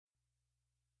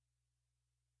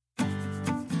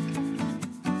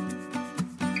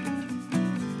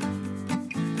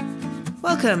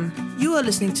Welcome. You are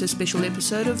listening to a special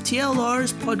episode of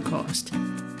TLR's podcast.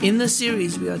 In this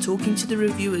series, we are talking to the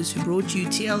reviewers who brought you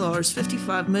TLR's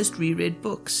 55 most reread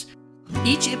books.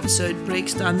 Each episode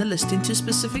breaks down the list into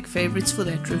specific favorites for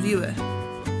that reviewer.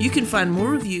 You can find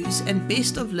more reviews and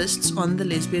best of lists on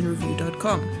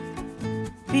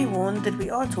thelesbianreview.com. Be warned that we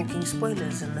are talking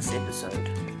spoilers in this episode.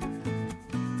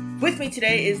 With me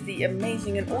today is the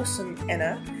amazing and awesome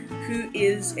Anna, who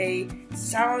is a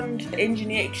sound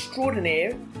engineer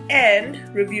extraordinaire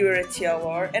and reviewer at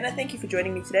TLR. Anna, thank you for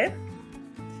joining me today.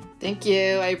 Thank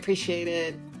you, I appreciate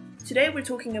it. Today we're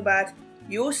talking about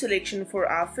your selection for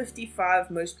our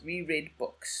 55 most reread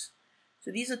books.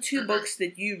 So these are two books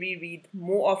that you reread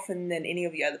more often than any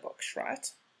of the other books, right?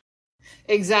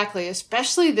 Exactly,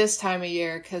 especially this time of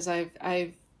year, because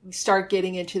I start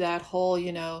getting into that whole,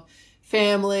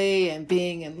 family and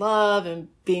being in love and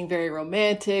being very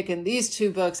romantic. And these two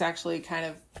books actually kind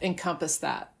of encompass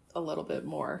that a little bit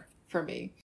more for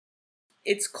me.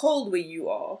 It's cold where you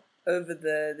are over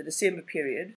the December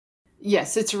period.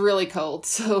 Yes, it's really cold.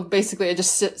 So basically I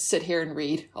just sit here and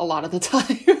read a lot of the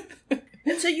time.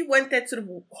 And so you want that sort of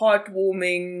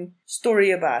heartwarming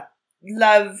story about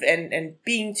love and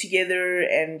being together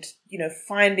and,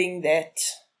 finding that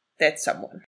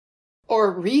someone.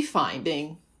 Or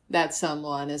refinding that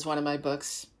someone, as one of my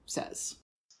books says.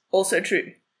 Also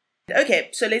true. Okay,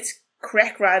 so let's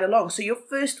crack right along. So your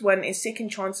first one is Second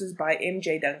Chances by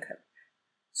M.J. Duncan.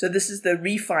 So this is the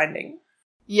refinding.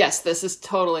 Yes, this is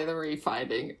totally the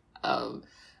refinding.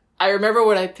 I remember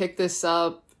when I picked this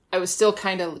up, I was still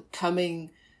kind of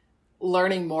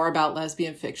learning more about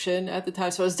lesbian fiction at the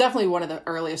time. So it was definitely one of the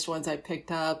earliest ones I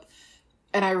picked up.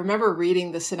 And I remember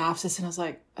reading the synopsis and I was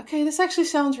like, okay, this actually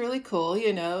sounds really cool.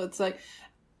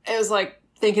 It was like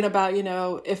thinking about,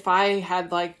 if I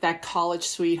had like that college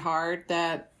sweetheart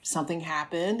that something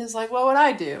happened, is like, what would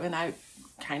I do? And I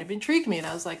kind of intrigued me and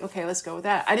I was like, okay, let's go with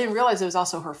that. I didn't realize it was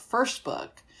also her first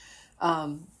book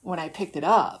when I picked it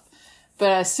up.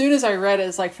 But as soon as I read it,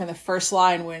 it's like from the first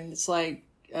line when it's like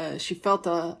she felt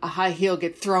a high heel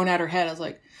get thrown at her head. I was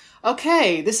like,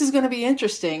 okay, this is going to be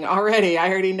interesting already. I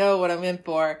already know what I'm in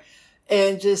for.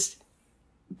 And just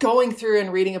going through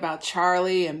and reading about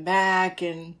Charlie and Mac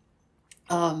and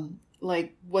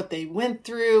like what they went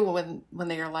through when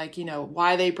they are like,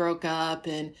 why they broke up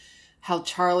and how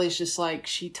Charlie's just like,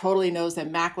 she totally knows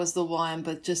that Mac was the one,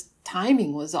 but just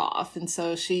timing was off. And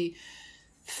so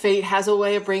fate has a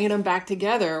way of bringing them back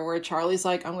together where Charlie's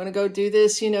like, I'm going to go do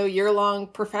this, year-long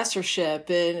professorship.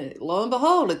 And lo and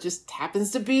behold, it just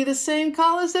happens to be the same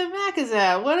college that Mac is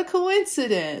at. What a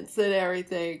coincidence and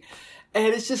everything. And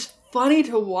it's just funny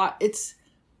to watch. It's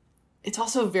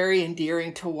also very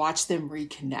endearing to watch them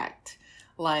reconnect.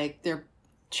 Like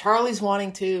Charlie's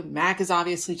wanting to, Mac is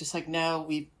obviously just like, no,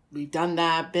 we've done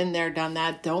that, been there, done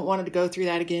that. Don't want to go through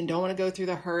that again. Don't want to go through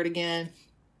the hurt again.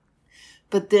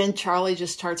 But then Charlie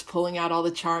just starts pulling out all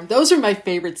the charm. Those are my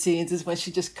favorite scenes, is when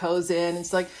she just goes in.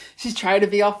 It's like she's trying to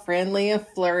be all friendly and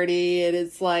flirty. And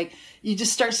it's like you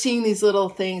just start seeing these little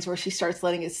things where she starts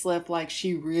letting it slip, like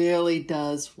she really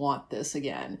does want this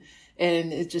again.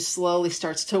 And it just slowly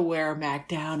starts to wear Mac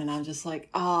down. And I'm just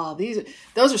like,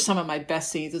 those are some of my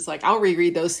best scenes. It's like I'll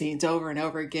reread those scenes over and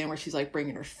over again where she's like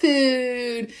bringing her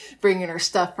food, bringing her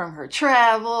stuff from her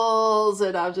travels.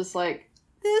 And I'm just like,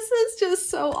 this is just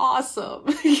so awesome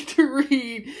to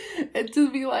read and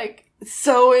to be like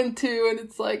so into. And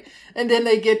it's like, and then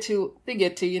they get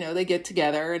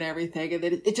together and everything. And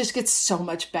then it just gets so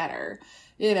much better,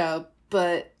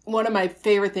 but one of my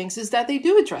favorite things is that they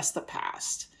do address the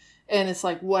past and it's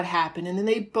like, what happened? And then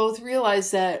they both realize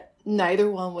that neither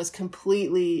one was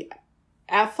completely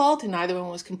at fault and neither one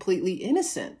was completely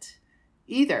innocent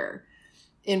either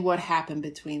in what happened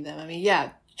between them. I mean,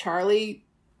 yeah, Charlie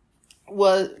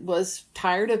was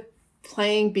tired of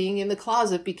being in the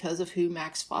closet because of who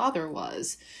Mac's father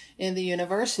was in the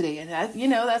university. And that,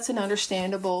 that's an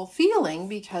understandable feeling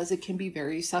because it can be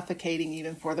very suffocating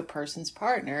even for the person's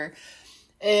partner.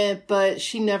 But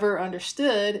she never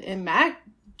understood. And Mac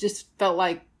just felt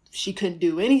like she couldn't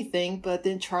do anything. But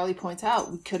then Charlie points out,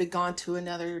 we could have gone to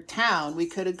another town. We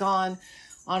could have gone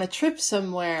on a trip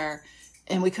somewhere.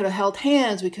 And we could have held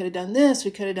hands. We could have done this.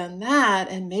 We could have done that.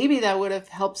 And maybe that would have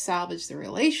helped salvage the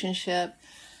relationship.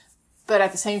 But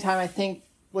at the same time, I think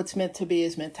what's meant to be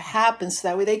is meant to happen. So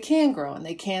that way they can grow and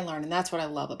they can learn. And that's what I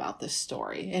love about this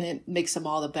story. And it makes them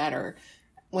all the better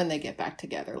when they get back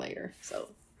together later. So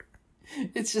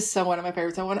it's just one of my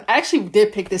favorites. I actually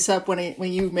did pick this up when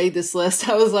you made this list.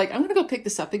 I was like, I'm going to go pick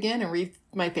this up again and read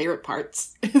my favorite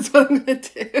parts. Is what I'm going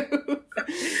to do.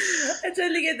 I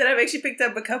totally get that. I've actually picked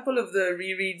up a couple of the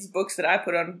rereads books that I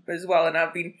put on as well. And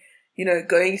I've been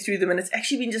going through them. And it's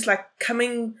actually been just like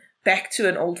coming back to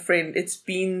an old friend. It's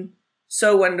been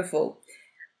so wonderful.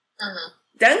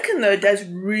 Duncan, though, does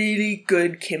really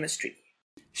good chemistry.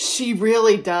 She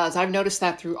really does. I've noticed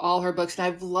that through all her books, and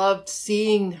I've loved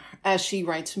seeing as she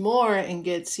writes more and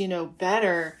gets,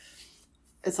 better.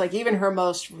 It's like even her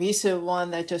most recent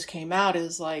one that just came out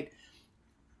is like,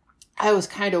 I was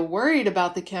kind of worried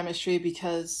about the chemistry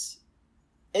because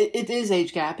it is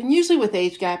age gap. And usually with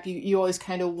age gap, you always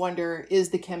kind of wonder, is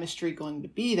the chemistry going to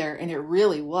be there? And it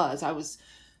really was. I was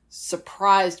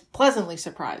pleasantly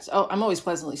surprised. Oh, I'm always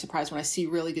pleasantly surprised when I see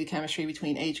really good chemistry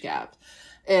between age gaps.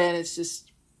 And it's just,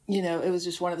 it was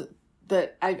just one of the,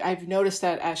 but I've noticed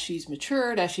that as she's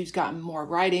matured, as she's gotten more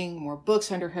writing, more books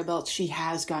under her belt, she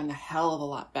has gotten a hell of a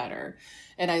lot better.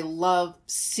 And I love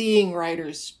seeing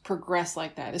writers progress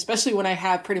like that, especially when I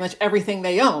have pretty much everything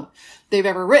they've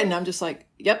ever written. I'm just like,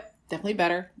 yep, definitely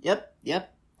better. Yep,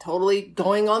 totally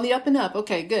going on the up and up.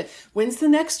 Okay, good. When's the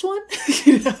next one?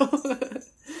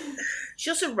 She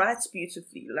also writes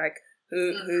beautifully, like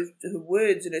her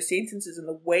words and her sentences and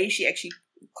the way she actually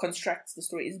constructs the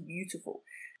story is beautiful.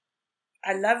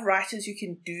 I love writers who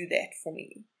can do that for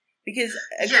me, because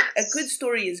a good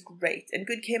story is great and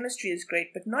good chemistry is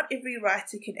great, but not every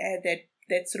writer can add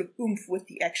that sort of oomph with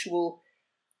the actual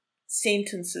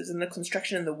sentences and the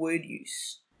construction and the word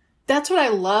use. That's what I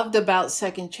loved about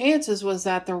Second Chances, was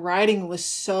that the writing was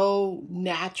so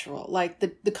natural. Like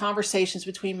the conversations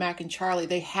between Mac and Charlie,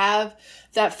 they have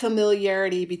that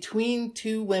familiarity between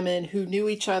two women who knew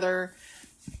each other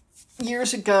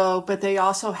years ago, but they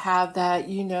also have that,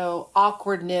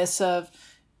 awkwardness of,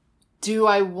 do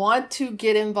I want to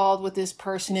get involved with this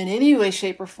person in any way,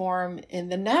 shape, or form in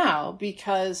the now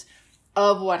because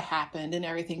of what happened and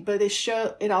everything? But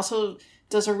it also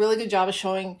does a really good job of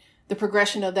showing the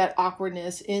progression of that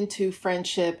awkwardness into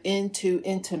friendship, into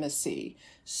intimacy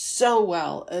so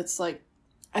well. It's like,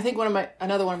 I think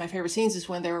another one of my favorite scenes is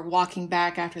when they were walking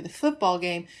back after the football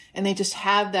game and they just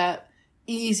have that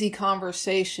easy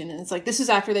conversation. And it's like, this is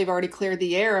after they've already cleared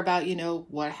the air about,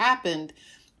 what happened,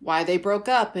 why they broke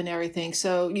up and everything.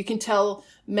 So you can tell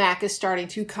Mac is starting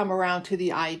to come around to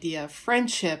the idea of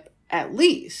friendship at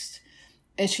least.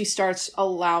 And she starts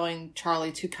allowing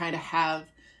Charlie to kind of have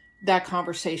that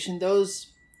conversation, those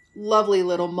lovely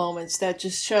little moments that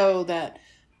just show that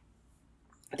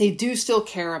they do still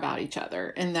care about each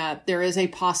other and that there is a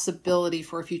possibility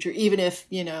for a future, even if,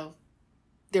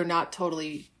 they're not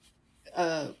totally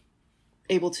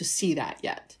able to see that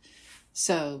yet.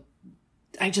 So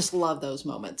I just love those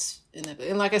moments.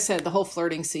 And like I said, the whole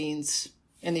flirting scenes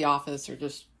in The Office are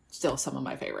just still some of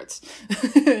my favorites.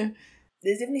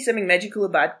 There's definitely something magical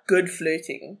about good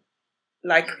flirting.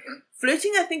 Like,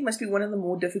 flirting, I think, must be one of the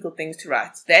more difficult things to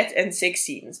write. That and sex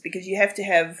scenes, because you have to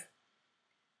have,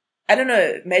 I don't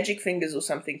know, magic fingers or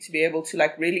something to be able to,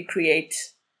 like, really create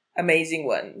amazing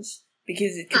ones.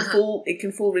 Because it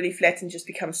can fall really flat and just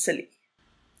become silly.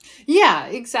 Yeah,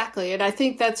 exactly. And I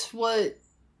think that's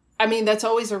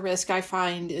always a risk I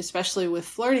find, especially with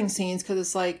flirting scenes, because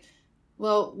it's like,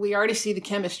 well, we already see the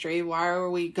chemistry. Why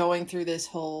are we going through this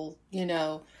whole,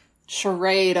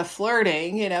 charade of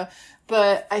flirting,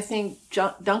 But I think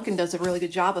Duncan does a really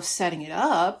good job of setting it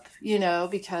up,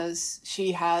 because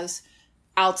she has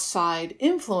outside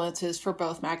influences for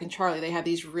both Mac and Charlie. They have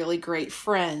these really great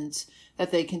friends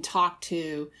that they can talk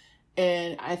to.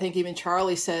 And I think even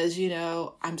Charlie says,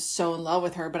 I'm so in love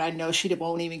with her, but I know she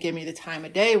won't even give me the time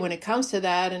of day when it comes to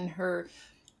that. And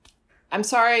I'm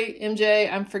sorry,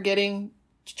 MJ, I'm forgetting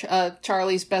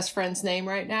Charlie's best friend's name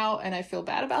right now. And I feel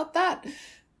bad about that,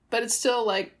 but it's still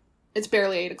like, it's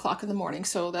barely 8:00 in the morning.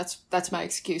 So that's my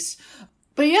excuse.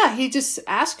 But yeah, he just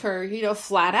asked her,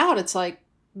 flat out. It's like,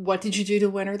 what did you do to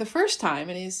win her the first time?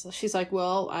 And she's like,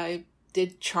 well, I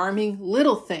did charming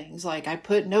little things. Like I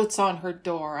put notes on her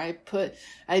door.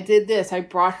 I did this. I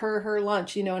brought her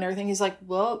lunch, and everything. He's like,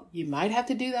 well, you might have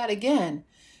to do that again.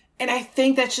 And I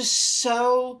think that's just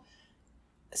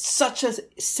such a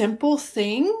simple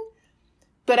thing,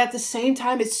 but at the same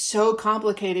time, it's so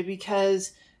complicated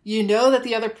because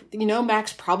that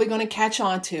Mac's probably going to catch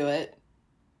on to it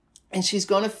and she's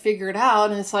going to figure it out.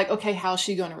 And it's like, okay, how's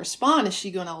she going to respond? Is she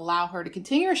going to allow her to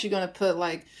continue? Or is she going to put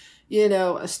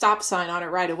a stop sign on it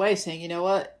right away saying, you know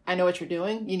what? I know what you're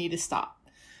doing. You need to stop.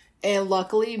 And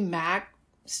luckily Mac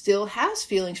still has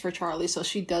feelings for Charlie. So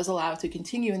she does allow it to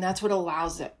continue. And that's what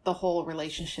allows the whole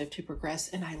relationship to progress.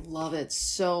 And I love it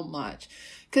so much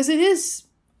because it is,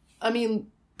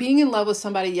 being in love with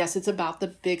somebody, yes, it's about the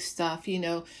big stuff,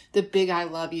 the big I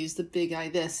love yous, the big I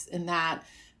this and that.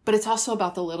 But it's also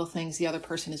about the little things the other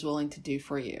person is willing to do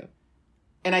for you.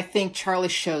 And I think Charlie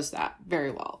shows that very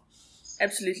well.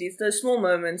 Absolutely. It's those small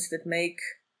moments that make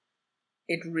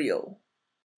it real.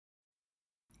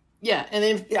 Yeah, and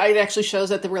then it actually shows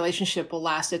that the relationship will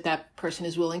last if that person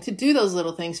is willing to do those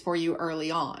little things for you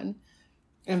early on,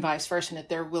 and vice versa, and if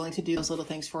they're willing to do those little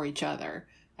things for each other,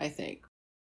 I think.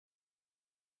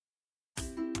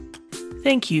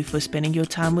 Thank you for spending your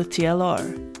time with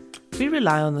TLR. We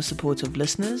rely on the support of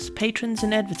listeners, patrons,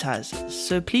 and advertisers,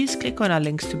 so please click on our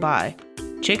links to buy.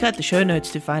 Check out the show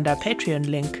notes to find our Patreon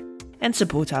link and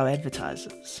support our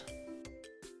advertisers.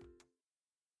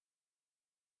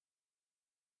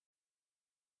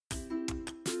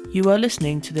 You are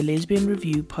listening to the Lesbian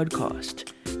Review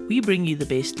podcast. We bring you the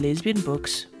best lesbian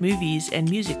books, movies, and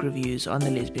music reviews on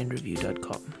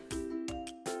thelesbianreview.com.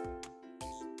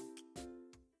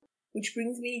 Which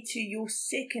brings me to your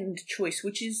second choice,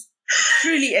 which is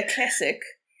truly a classic.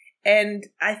 And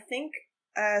I think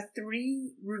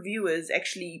 3 reviewers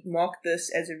actually marked this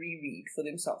as a reread for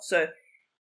themselves. So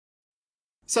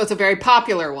it's a very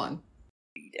popular one.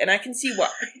 And I can see why.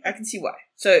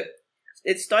 So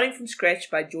it's Starting from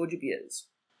Scratch by Georgia Beers.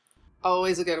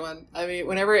 Always a good one. I mean,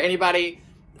 whenever anybody,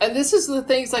 and this is the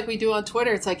things like we do on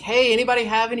Twitter, it's like, hey, anybody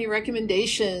have any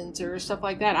recommendations or stuff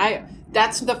like that?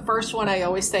 That's the first one I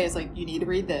always say is like, you need to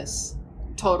read this.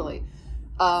 Totally.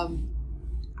 I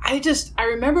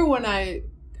remember when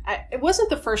it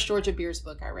wasn't the first Georgia Beers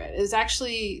book I read. It was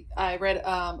actually, I read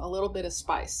A Little Bit of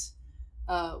Spice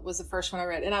was the first one I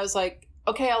read. And I was like,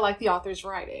 okay, I like the author's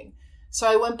writing. So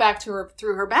I went back to her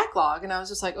through her backlog, and I was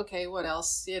just like, okay, what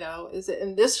else, is it?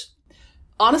 And this,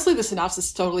 honestly, the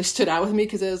synopsis totally stood out with me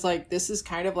because it was like, this is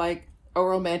kind of like a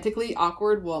romantically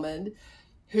awkward woman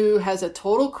who has a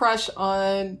total crush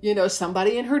on,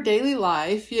 somebody in her daily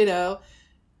life,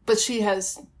 but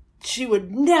she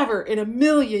would never in a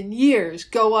million years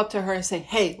go up to her and say,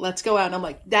 hey, let's go out. And I'm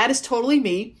like, that is totally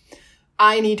me.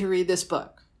 I need to read this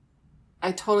book.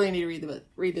 I totally need to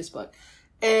read this book.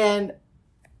 And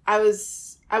I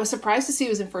was surprised to see it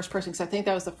was in first person because I think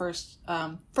that was the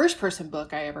first person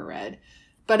book I ever read,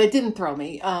 but it didn't throw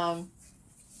me.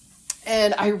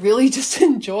 And I really just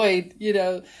enjoyed,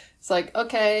 it's like,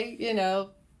 okay,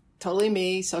 totally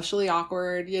me, socially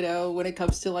awkward, when it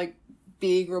comes to like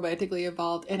being romantically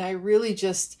involved. And I really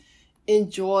just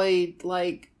enjoyed,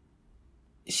 like,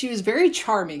 she was very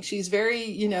charming. She's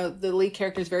very, the lead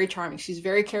character is very charming. She's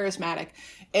very charismatic,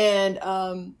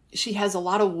 and she has a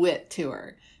lot of wit to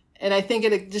her. And I think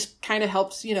it just kind of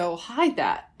helps, hide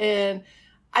that. And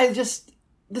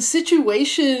the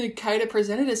situation kind of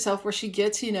presented itself where she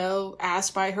gets,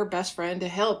 asked by her best friend to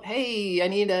help. Hey, I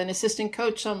need an assistant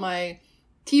coach on my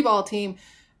t-ball team.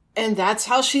 And that's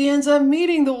how she ends up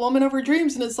meeting the woman of her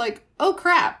dreams. And it's like, oh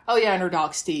crap. Oh yeah. And her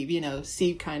dog, Steve,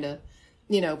 Steve kind of,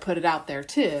 put it out there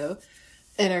too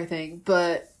and everything.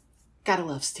 But gotta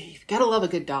love Steve. Gotta love a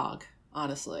good dog,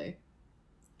 honestly.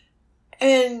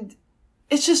 And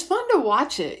it's just fun to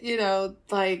watch it,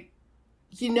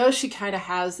 she kind of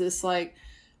has this, like,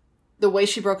 the way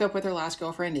she broke up with her last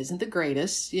girlfriend isn't the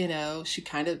greatest, she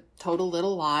kind of told a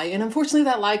little lie. And unfortunately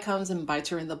that lie comes and bites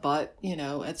her in the butt,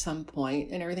 at some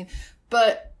point and everything.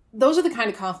 But those are the kind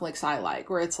of conflicts I like,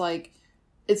 where it's like,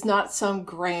 it's not some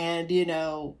grand,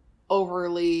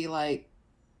 overly like,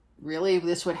 really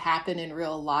this would happen in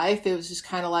real life. It was just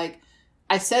kind of like,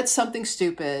 I said something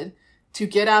stupid to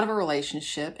get out of a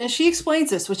relationship. And she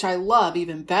explains this, which I love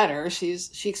even better. She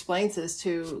explains this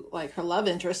to like her love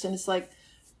interest. And it's like,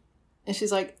 and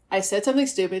she's like, I said something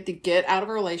stupid to get out of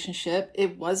a relationship.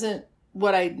 It wasn't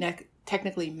what I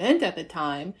technically meant at the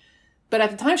time. But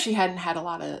at the time she hadn't had a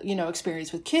lot of,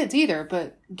 experience with kids either,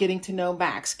 but getting to know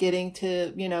Max, getting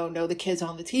to, know the kids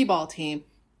on the t-ball team.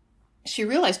 She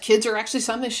realized kids are actually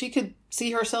something she could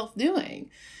see herself doing.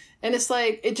 And it's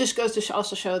like, it just goes to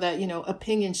also show that,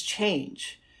 opinions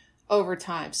change over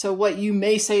time. So what you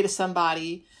may say to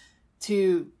somebody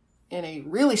in a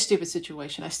really stupid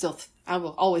situation, I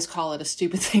will always call it a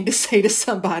stupid thing to say to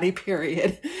somebody,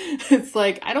 period. It's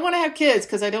like, I don't want to have kids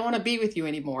because I don't want to be with you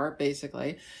anymore,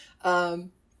 basically.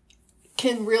 Can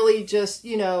really just,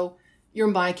 your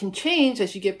mind can change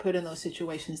as you get put in those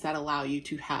situations that allow you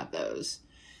to have those.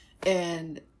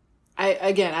 And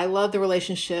I love the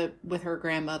relationship with her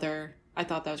grandmother. I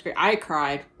thought that was great. I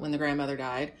cried when the grandmother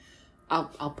died.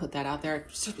 I'll put that out there.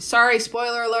 Sorry,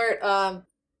 spoiler alert.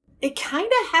 It kind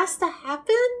of has to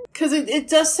happen because it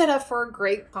does set up for a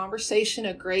great conversation,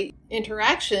 a great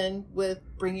interaction with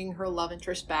bringing her love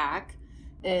interest back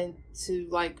and to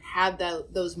like have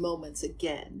those moments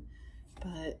again.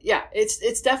 But yeah,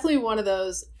 it's definitely one of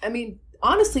those. I mean,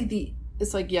 honestly,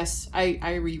 it's like, yes,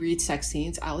 I reread sex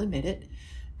scenes. I'll admit it.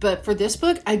 But for this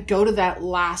book, I go to that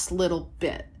last little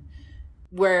bit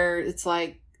where it's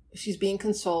like she's being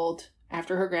consoled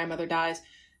after her grandmother dies.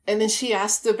 And then she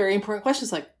asks the very important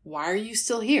questions like, why are you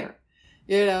still here?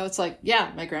 You know, it's like,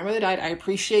 yeah, my grandmother died. I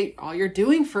appreciate all you're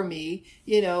doing for me,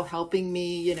 you know, helping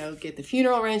me, you know, get the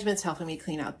funeral arrangements, helping me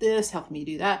clean out this, helping me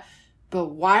do that. But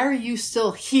why are you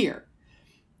still here?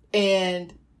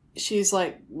 And she's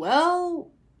like,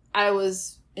 well, I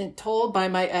was told by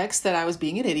my ex that I was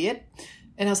being an idiot.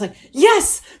 And I was like,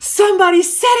 yes, somebody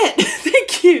said it.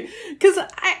 Thank you. Because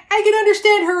I can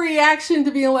understand her reaction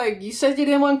to being like, you said you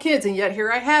didn't want kids, and yet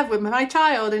here I have with my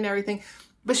child and everything.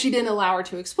 But she didn't allow her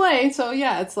to explain. So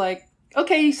yeah, it's like,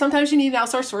 okay, sometimes you need an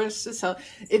outside source. So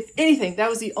if anything, that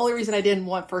was the only reason I didn't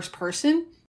want first person.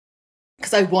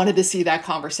 Because I wanted to see that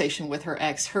conversation with her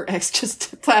ex. Her ex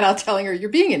just flat out telling her, you're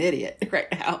being an idiot right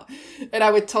now. And I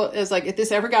was like, if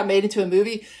this ever got made into a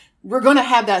movie, we're going to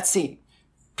have that scene.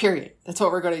 Period. That's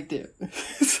what we're going to do.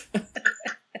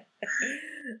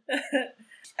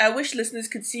 I wish listeners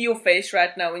could see your face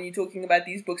right now when you're talking about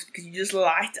these books, because you just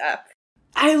light up.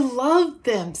 I love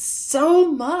them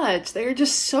so much. They're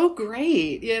just so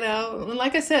great, you know? And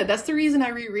like I said, that's the reason I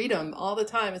reread them all the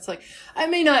time. It's like, I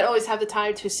may not always have the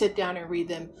time to sit down and read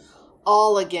them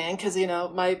all again, because, you know,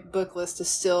 my book list is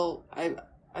still, I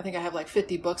think I have like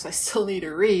 50 books I still need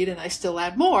to read, and I still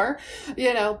add more,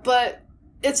 you know? But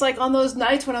it's like on those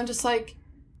nights when I'm just like,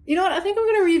 you know what, I think I'm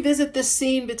going to revisit this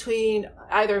scene between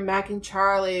either Mac and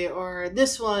Charlie, or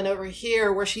this one over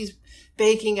here where she's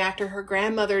baking after her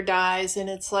grandmother dies. And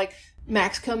it's like,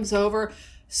 Max comes over,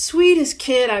 sweetest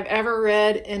kid I've ever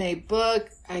read in a book.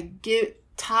 I give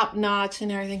top notch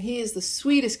and everything. He is the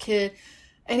sweetest kid.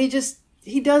 And he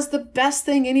does the best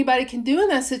thing anybody can do in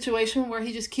that situation, where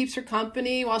he just keeps her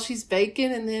company while she's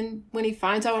baking. And then when he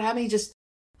finds out what happened, he just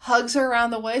hugs her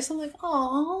around the waist. I'm like,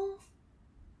 oh,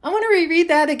 I want to reread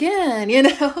that again, you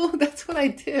know? That's what I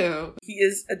do. He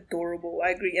is adorable. I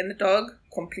agree. And the dog,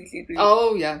 completely agree.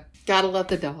 Oh, yeah. Gotta love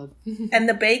the dog. And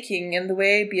the baking and the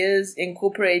way Beers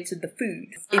incorporated the food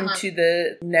into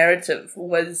the narrative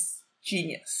was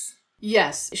genius.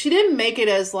 Yes. She didn't make it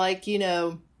as like, you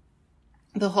know,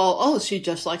 the whole, oh, she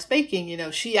just likes baking. You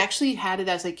know, she actually had it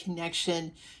as a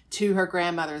connection to her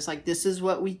grandmother. It's like, this is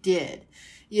what we did.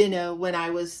 You know, when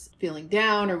I was feeling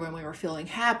down or when we were feeling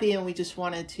happy and we just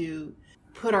wanted to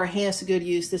put our hands to good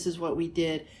use, this is what we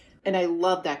did. And I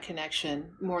love that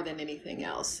connection more than anything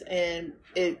else. And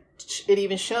it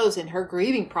even shows in her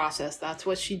grieving process. That's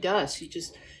what she does. She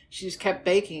just kept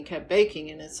baking.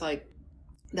 And it's like,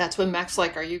 that's when Mac's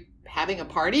like, are you having a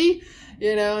party?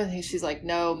 You know, and she's like,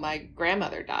 no, my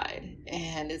grandmother died.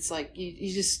 And it's like,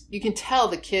 you can tell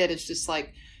the kid is just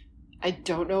like, I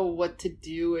don't know what to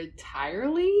do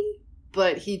entirely,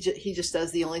 but he just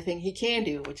does the only thing he can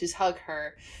do, which is hug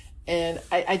her. And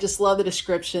I just love the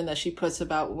description that she puts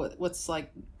about what's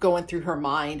like going through her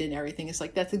mind and everything. It's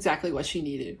like, that's exactly what she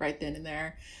needed right then and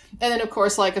there. And then of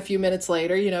course, like a few minutes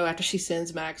later, you know, after she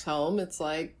sends Max home, it's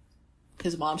like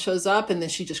his mom shows up, and then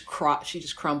she just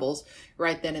crumbles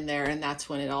right then and there. And that's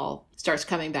when it all starts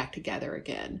coming back together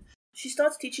again. She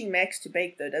starts teaching Max to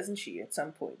bake though, doesn't she, at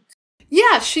some point?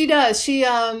 Yeah, she does.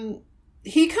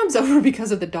 He comes over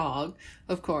because of the dog,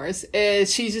 of course.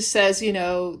 She just says, you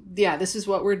know, yeah, this is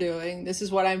what we're doing. This is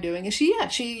what I'm doing. And she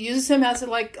uses him as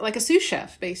like a sous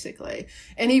chef, basically.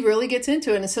 And he really gets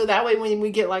into it. And so that way, when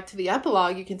we get like to the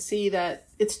epilogue, you can see that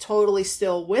it's totally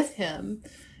still with him.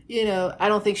 You know, I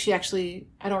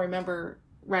don't remember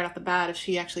right off the bat if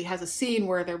she actually has a scene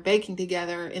where they're baking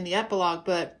together in the epilogue,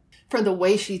 but from the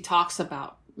way she talks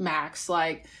about Max,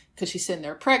 like, because she's sitting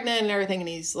there pregnant and everything, and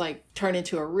he's like turned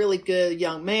into a really good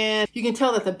young man. You can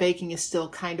tell that the baking is still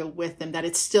kind of with them, that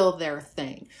it's still their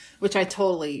thing, which I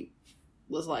totally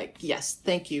was like, yes,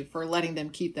 thank you for letting them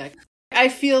keep that. I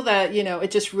feel that, you know,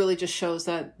 it just really just shows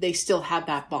that they still have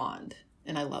that bond,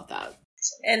 and I love that.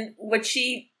 And what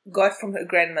she got from her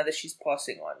grandmother, she's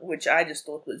passing on, which I just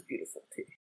thought was beautiful too.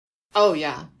 Oh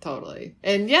yeah, totally.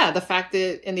 And yeah, the fact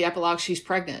that in the epilogue she's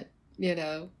pregnant, you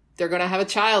know, they're going to have a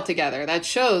child together. That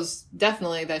shows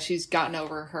definitely that she's gotten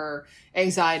over her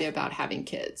anxiety about having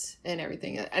kids and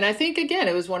everything. And I think, again,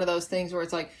 it was one of those things where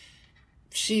it's like,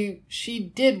 she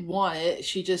did want it.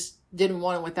 She just didn't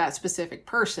want it with that specific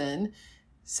person.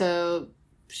 So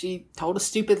she told a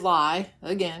stupid lie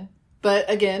again. But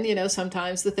again, you know,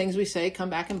 sometimes the things we say come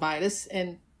back and bite us,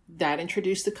 and that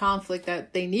introduced the conflict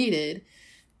that they needed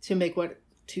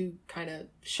to kind of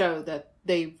show that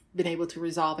they've been able to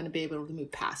resolve and be able to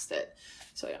move past it.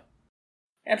 So, yeah.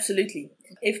 Absolutely.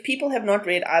 If people have not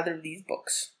read either of these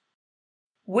books,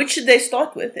 which should they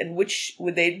start with and which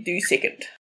would they do second?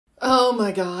 Oh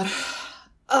my God.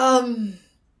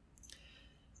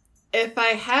 If I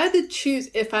had to choose,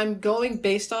 if I'm going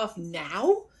based off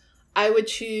now, I would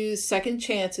choose Second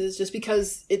Chances just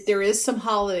because there is some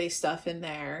holiday stuff in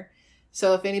there.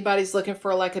 So if anybody's looking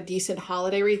for like a decent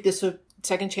holiday read,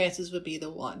 Second Chances would be the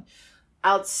one.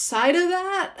 Outside of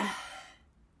that,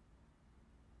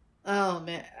 oh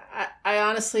man, I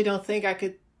honestly don't think I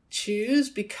could choose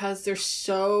because they're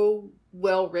so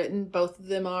well written. Both of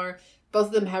them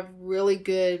have really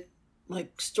good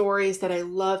like stories that I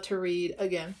love to read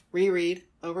again, reread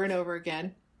over and over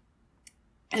again.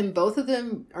 And both of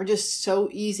them are just so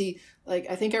easy. Like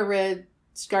I think I read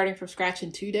Starting from Scratch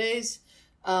in 2 days.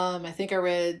 I think I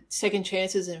read Second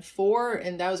Chances in 4,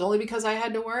 and that was only because I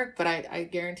had to work, but I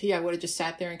guarantee I would have just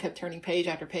sat there and kept turning page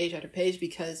after page after page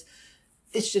because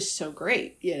it's just so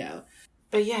great, you know.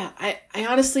 But yeah, I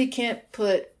honestly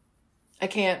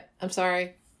I'm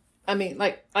sorry. I mean,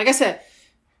 like I said,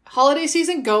 holiday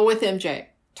season, go with MJ.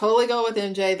 Totally go with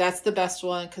MJ. That's the best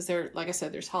one because like I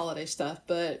said, there's holiday stuff.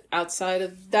 But outside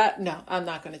of that, no, I'm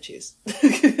not going to choose.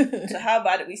 So how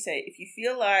about it? We say, if you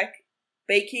feel like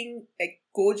baking a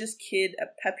gorgeous kid a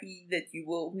puppy that you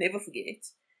will never forget,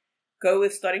 go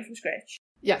with Starting from Scratch.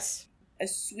 Yes. A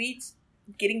sweet,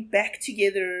 getting back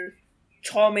together,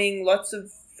 charming, lots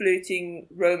of flirting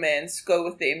romance, go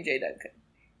with the MJ Duncan.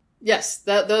 Yes,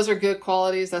 those are good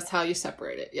qualities. That's how you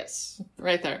separate it. Yes,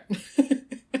 right there.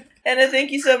 Anna,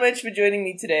 thank you so much for joining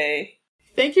me today.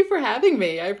 Thank you for having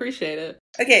me. I appreciate it.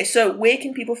 Okay, so where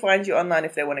can people find you online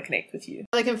if they want to connect with you?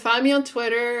 They can find me on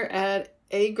Twitter at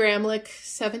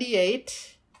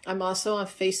agramlich78. I'm also on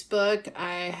Facebook.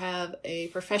 I have a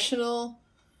professional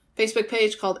Facebook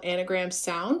page called Anagram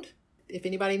Sound. If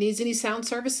anybody needs any sound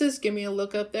services, give me a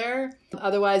look up there.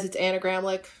 Otherwise, it's Anna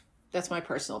Gramlich. That's my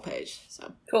personal page.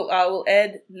 So cool. I will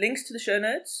add links to the show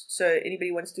notes. So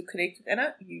anybody wants to connect with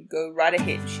Anna, you go right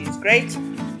ahead. She's great.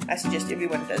 I suggest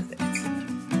everyone does that.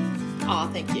 Aw,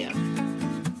 thank you.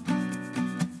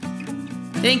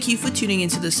 Thank you for tuning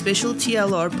into the special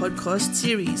TLR podcast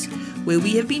series, where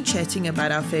we have been chatting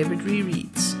about our favorite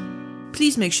rereads.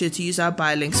 Please make sure to use our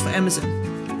buy links for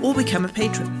Amazon or become a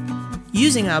patron.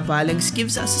 Using our buy links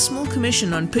gives us a small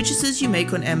commission on purchases you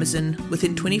make on Amazon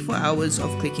within 24 hours of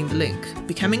clicking the link.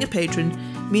 Becoming a patron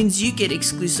means you get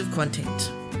exclusive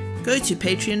content. Go to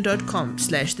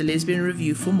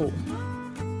patreon.com/thelesbianreview for more.